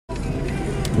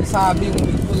That's how I be when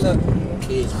we pull up.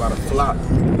 Kids about to flop.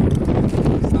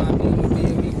 That's how I be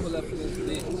when we pull up in this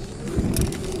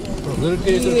bitch. Little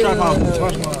kids in the trap house.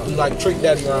 You like trick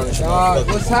daddy around and shit.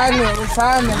 What's happening? What's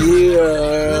happening?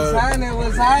 Yeah. What's happening?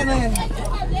 What's happening?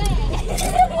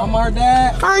 I'm our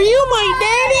dad. Are you my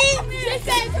daddy? She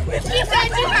said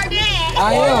you her dad.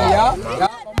 I am, y'all. I'm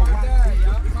our dad,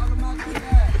 y'all. Kola Mack your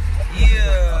dad.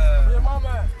 Yeah.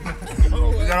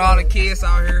 We got all the kids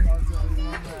out here.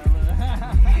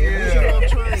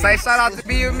 Yeah. Say shout out to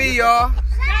Be With Me, y'all. Shout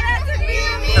out to Be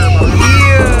With Me.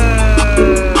 Yeah.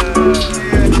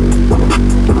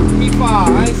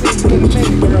 I ain't seen you in a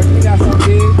minute, girl. You got some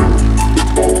big.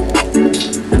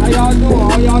 How y'all doing?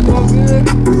 All y'all doing good?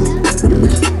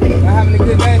 Y'all having a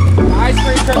good day? The ice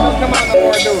cream truck don't come out no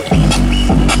more, do it.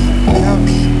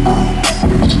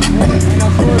 Ain't no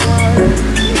stores around here.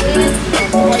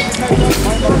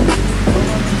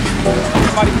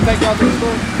 Somebody can take y'all to the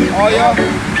store? All y'all?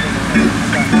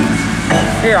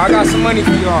 Here, I got some money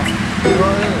for y'all.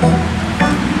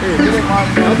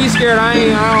 Don't be scared. I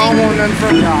don't want nothing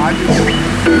from y'all.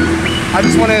 I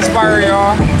just want to inspire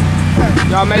y'all.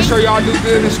 Y'all make sure y'all do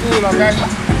good in school, okay?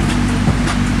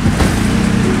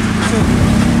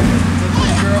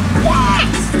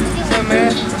 What's up,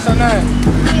 man? What's your name?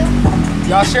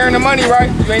 Y'all sharing the money,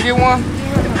 right? You ain't get one?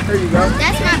 Here you go.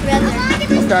 That's my brother.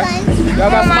 Okay.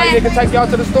 Y'all got somebody that can take y'all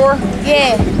to the store?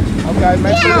 Yeah. Okay,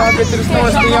 make sure y'all get to the store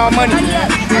and spend y'all money.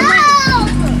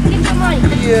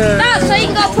 Yeah. No, so you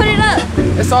can go put it up.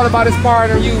 It's all about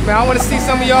inspiring you, man. I want to see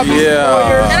some of y'all be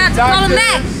lawyers. Shout out to Kola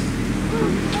Mack.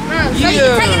 So you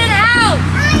can take it in the house.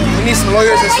 We need some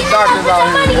lawyers and some doctors out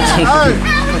here.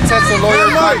 Potential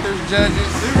lawyers, doctors, judges.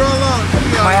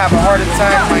 Might have a heart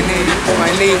attack. Might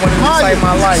need one of them to save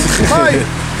my life.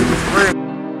 Real.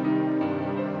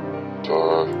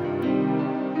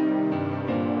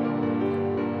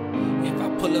 If I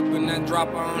pull up in that drop,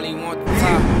 I only want the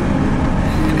top.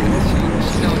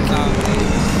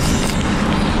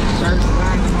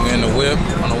 We're in the whip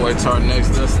on the way to our next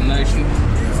destination.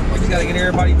 We just gotta get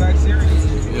everybody back serious.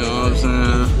 You know what I'm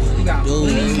saying? You got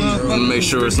Want to make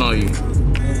sure it's on you.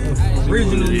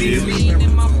 original BB. You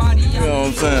know what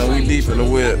I'm saying? We deep in the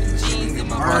whip.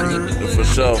 For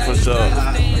sure, for sure.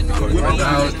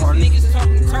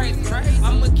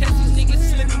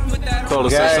 Kola,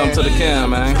 say something to the cam,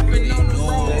 man.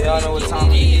 Y'all know what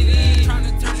time it is.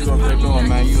 What you up there doing,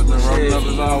 man? You up there rolling up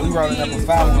his own? We rolling up a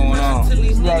foul going on.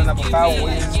 We rolling up a foul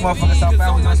with this motherfucker South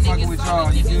Foul. We gonna smoke with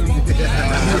y'all. You feel me? Y'all,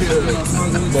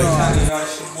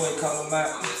 it's your boy Kola Mack.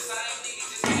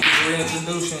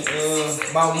 Reintroducing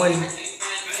Bout money.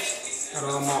 Got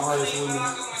all my artists with me.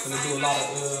 I'm gonna do a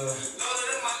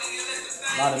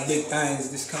lot of big things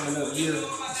this coming up year.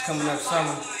 This coming up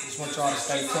summer. Just want y'all to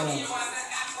stay tuned.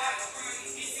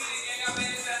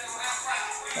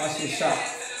 Watch this shot.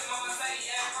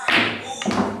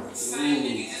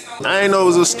 I ain't know it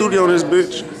was a studio in this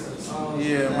bitch.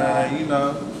 Yeah, man, you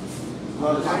know, a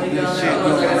lot of good shit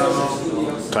going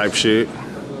on. Type shit.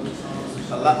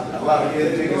 A lot of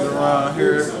good niggas around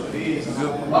here.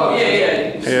 Oh,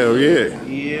 yeah. Hell yeah.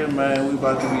 Yeah, man, we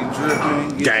about to be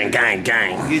dripping. Gang, gang,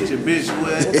 gang. Get your bitch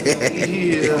wet.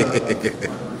 Yeah.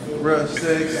 Rough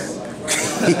sex.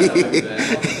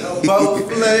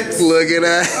 Boat flex. Look at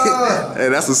that. Hey,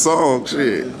 that's a song,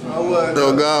 shit.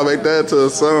 Oh God, make that to a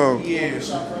song. Yeah, we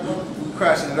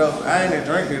crashing it up. I ain't even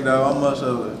drinking though. How much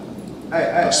of it?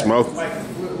 Hey, Smoke.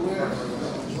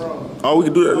 Oh, we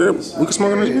can do that there? We can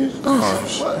smoke in this bitch? Oh,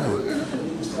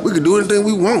 shit. We can do anything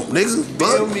we want, niggas.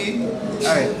 Feel me?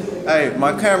 Hey,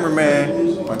 my cameraman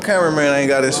ain't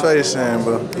got his face in,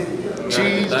 but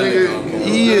cheese, nigga.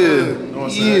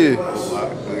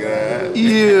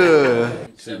 Yeah.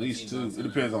 At least two. It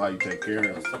depends on how you take care of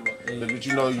it. But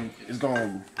you know, it's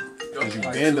gonna, if you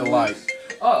bend it like,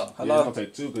 Oh, hello. It's gonna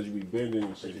take two because you be bending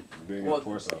and shit. Bending the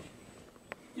torso.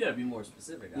 You gotta be more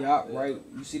specific. Yeah, right.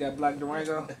 You see that black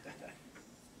Durango?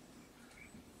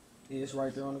 Yeah, it's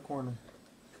right there on the corner.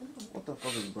 What the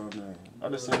fuck is bro name? I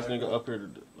just seen this nigga up here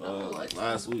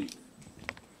last week.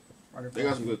 They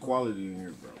got some good quality in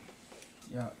here, bro.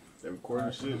 Yeah. They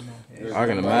recording shit. I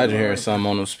can imagine hearing something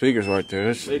on them speakers right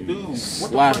there. They do. What the fuck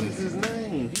slapping. is his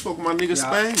name? He spoke with my nigga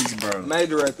Spades, bro.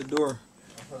 Major at the door.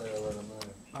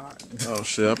 Oh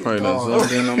shit, I probably done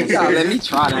zoomed in on myself. Yeah, let me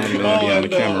try that. I'm gonna be on the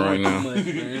camera right now. I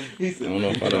don't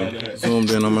know if I done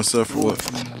zoomed in on myself or what.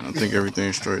 I think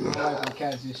everything's straight though.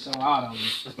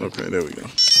 Okay, there we go.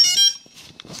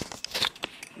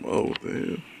 Whoa, what the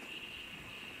hell?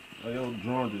 Oh, yo,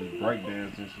 drone just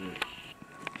breakdance and shit.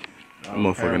 That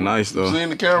motherfucker nice though. See in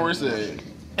the camera, it said.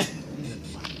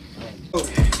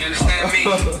 You understand me?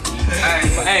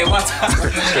 Hey, watch out.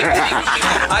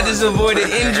 I just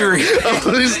avoided injury.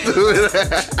 Oh, he's doing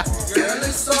that. Girl,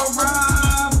 it's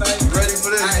alright, baby. Ready for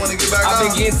this? Want to get back I've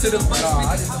on? been getting to the bus.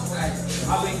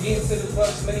 I've been getting to the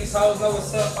bus. Man, these hoes know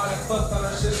what's up. I done fucked on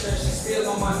her sister. She's still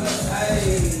on my nuts.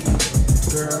 Hey.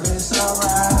 Girl, it's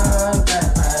alright,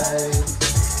 baby.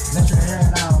 Let your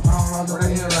hair down. I don't know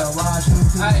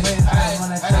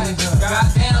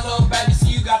goddamn, little baby, see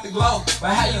you got the glow.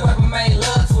 But how you ever made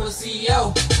love to a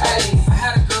CEO? Hey, I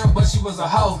had a girl, but she was a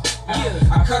hoe. Yeah,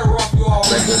 I cut her off, you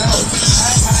already know.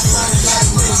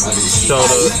 So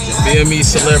the BME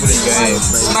celebrity game.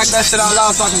 Smack that shit out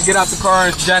loud so I can get out the car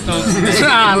and jack on. Look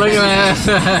at that.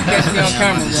 Catch me on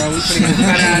camera, bro. We finna get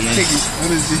a ass ticket.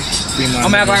 What is this?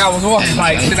 I'm acting like I was walking.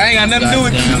 Like, shit, I ain't got nothing to do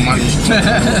with it.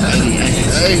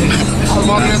 I was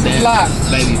walking up the block.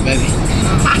 Baby.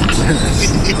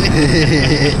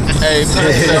 Hey, put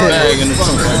that bag in the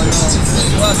trunk right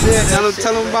there.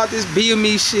 Tell them about this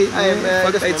BME shit. Hey man,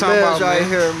 Fuck this they my talking mans about, right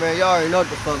man. here, man. Y'all already know what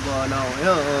the fuck going on. You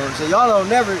know what I'm saying? Y'all don't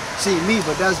never see me,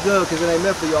 but that's good because it ain't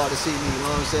meant for y'all to see me. You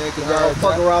know what I'm saying? Because y'all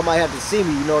fuck around might have to see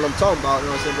me. You know what I'm talking about? You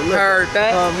know what I'm saying? But look, Heard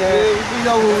that. we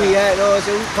know who we at. You know what I'm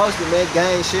saying? We posted, man,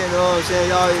 gang shit. You know what I'm saying?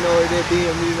 Y'all already know what it be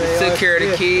and me, man. Took care of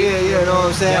the kids. Yeah, you know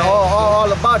what I'm saying?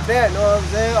 All about that. You know what I'm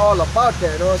saying? All about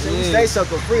that. You know what I'm saying? We stay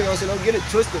sucker free. You know what I'm saying? Don't get it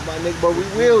twisted, my nigga. But we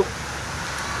will.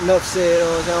 Enough said, you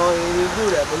know what I'm saying? I don't even need to do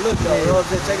that. But look though, you know what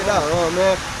I'm saying? Check it out, you know what I'm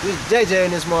saying? This JJ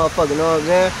in this motherfucker, you know what I'm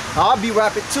saying? I'll be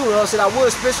rapping too, you know what I'm saying? I would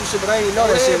spit some shit, but I ain't even know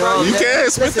that shit, you know what I'm You saying? can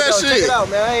spit that Listen, shit. Check it out,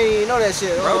 man. I ain't even know that shit,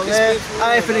 you know what I'm saying?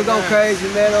 I ain't finna go crazy,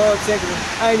 man, you know what I'm saying?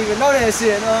 I ain't even know that shit,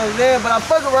 you know what I'm saying? But I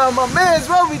fuck around my man's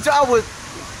wrote me, I would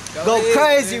go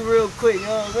crazy real quick, you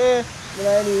know what I'm saying? But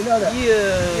I ain't even know that.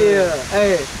 Yeah.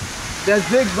 Hey. That's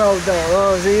Big Bro though, you know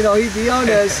what I'm saying? You know, he be on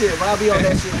that shit, but I be on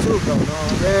that shit too, though, you know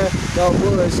what I'm saying? No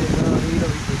bullshit, you know, he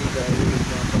think he got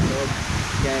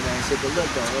gang shit, but look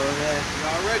though, you know what I'm saying?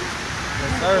 Y'all ready?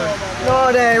 Yes, sir.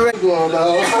 No, they ain't ready. Going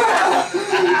on.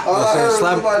 All I heard was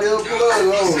somebody else pull up.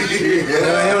 He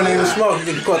don't even smoke.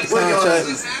 You can cut the contract.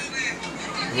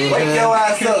 Wake your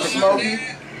ass up, Smokey.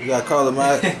 You got Kola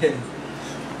Mack.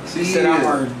 She said I'm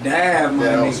her dad,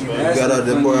 man. You got out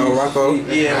that boy on Rocco.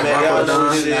 Yeah, man, y'all know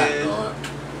what it is.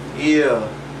 Yeah.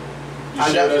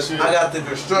 I got the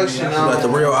construction on. You got the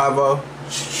real Ivo. I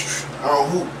don't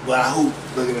hoop, but I hoop.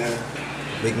 Look at that.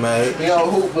 Big Mag. He don't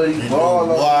hoop, but he ball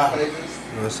on.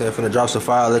 You know what I'm saying? Finna drop some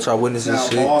fire, let y'all witness this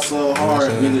shit. Ball so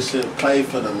hard, nigga should play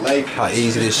for the Lakers. How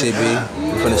easy this shit be. We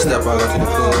finna step out into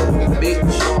the club. Bitch.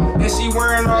 And she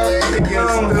wearing all the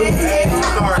cologne.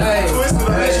 Hey,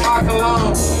 bitch, my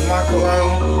cologne. My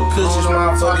cologne. Cause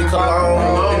my fucking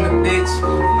cologne. In the bitch.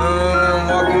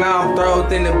 Walking out, I'm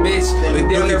throwed in the bitch. But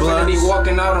then they're gonna be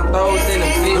walking out, I'm throwed in the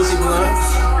bitch.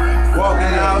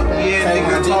 Walking out, yeah,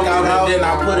 nigga talk it out. Then I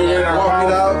put it in her Walk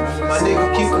it out. My nigga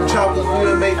keep them choppers,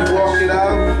 we'll make you walk it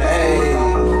out. Hey,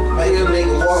 make a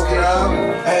nigga walk it out.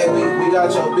 Hey, we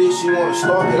got your bitch, you wanna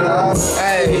stalk it out.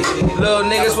 Hey, little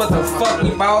niggas, what the fuck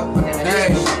you bout?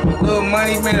 Hey, little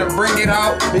money, finna bring it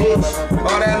out. Bitch,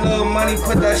 All that little money,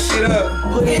 put that shit up.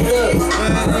 put it up.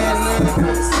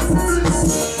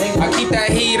 I keep that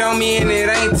heat on me and it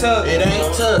ain't tough. It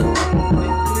ain't tough.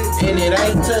 And it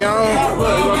ain't tough.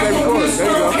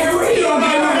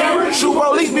 Shoot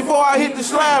police before I hit the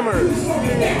slammers.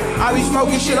 I be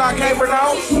smoking shit I can't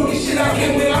pronounce.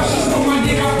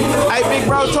 Hey, big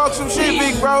bro, talk some shit,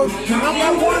 big bro. I'm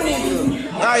that one nigga.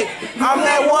 Like, I'm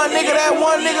that one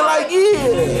nigga like,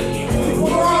 yeah.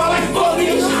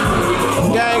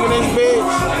 Gang in this bitch.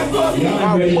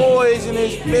 My boys in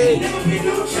this bitch.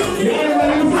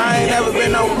 I ain't never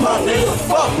been no punk nigga.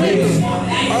 Fuck niggas.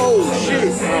 Oh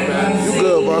shit. You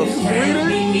good, bro?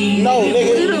 Bleeding? No,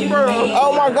 nigga.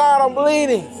 Oh my God, I'm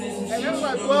bleeding.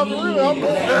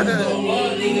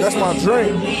 That's my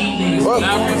drink. Fuck.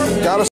 Gotta